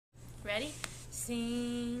Ready?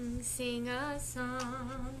 Sing, sing a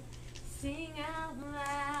song. Sing out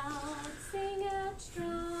loud. Sing out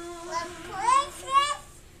strong.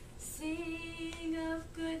 Sing of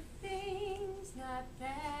good things, not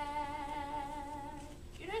bad.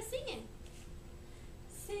 You're not singing.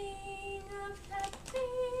 Sing of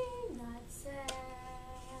happy, not sad.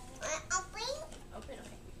 Open, okay.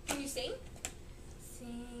 Can you sing?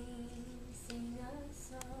 Sing, sing a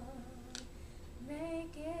song.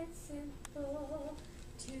 Make it simple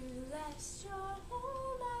to last your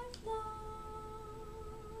whole life long.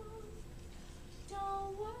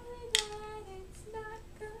 Don't worry that it's not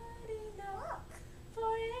good enough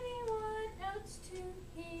for anyone else to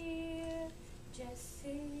hear. Just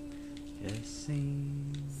sing. Just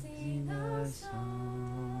sing a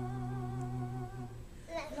song.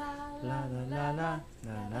 La la la la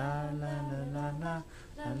la la la la la la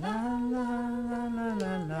la la la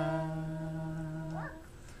la la.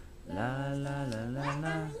 La la la la la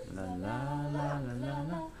la la la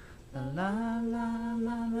la la la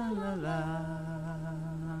la la la la.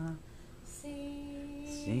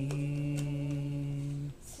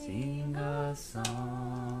 Sing a song.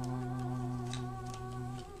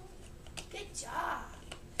 Good job.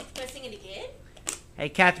 Want to sing it again? Hey,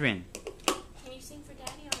 Catherine. Can you sing for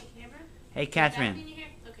Daddy on the camera? Hey, Catherine. Daddy, can you hear?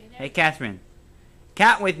 Okay, there. Hey, Catherine.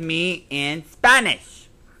 Count with me in Spanish.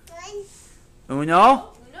 Uno,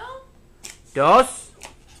 Uno, dos,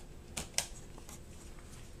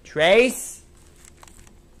 tres,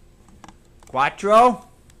 cuatro,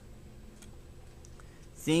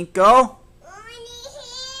 cinco.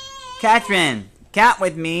 Catherine, count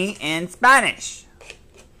with me in Spanish.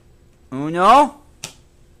 Uno,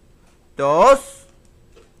 dos.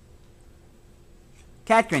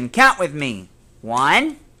 Catherine, count with me.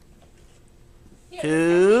 1, Here,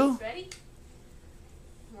 2. Ready?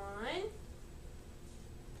 1,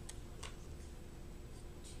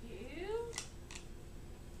 2.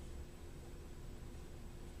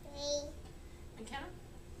 And count 'em.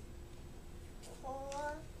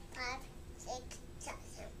 4, 5, 6,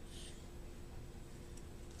 7.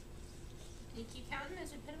 You keep counting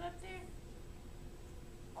as we put them up there.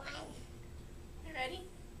 1, You ready?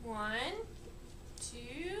 1,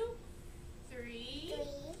 2, 3, 3,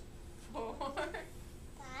 4.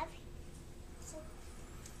 5, 6, 7,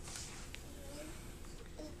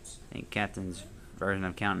 I think Catherine's version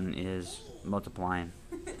of counting is multiplying.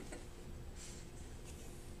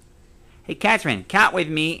 Hey, Catherine, count with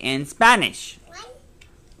me in Spanish.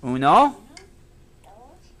 1, Uno, 2,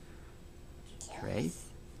 tres,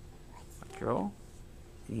 cuatro,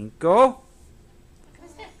 cinco,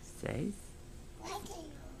 What's that? seis, 7.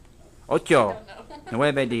 ocho, I don't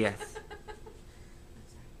know. 9, 10.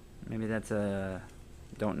 Maybe that's a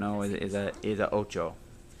don't know is a ocho.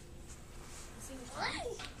 Sing 1,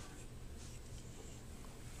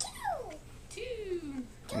 2. 2.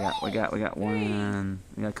 We got one.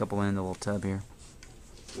 We got a couple in the little tub here.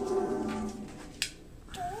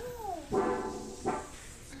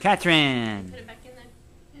 Catherine. Put it back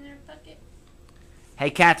in their bucket. Hey,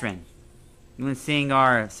 Catherine, you want to sing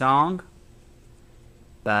our song?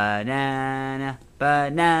 Banana,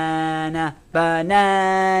 banana,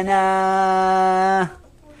 banana.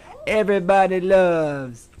 Everybody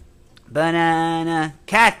loves banana.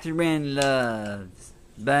 Catherine loves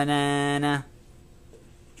banana.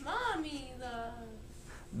 Mommy loves.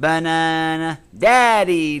 Banana.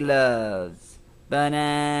 Daddy loves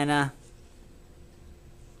banana.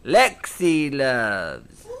 Lexi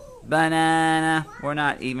loves banana. We're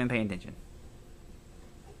not even paying attention.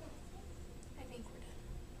 I think we're done.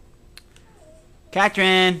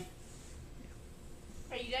 Catherine,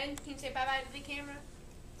 Are you done? Can you say bye-bye to the camera?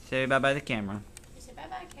 say bye-bye to the camera. You say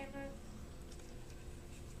bye-bye, camera.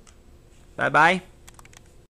 Bye-bye.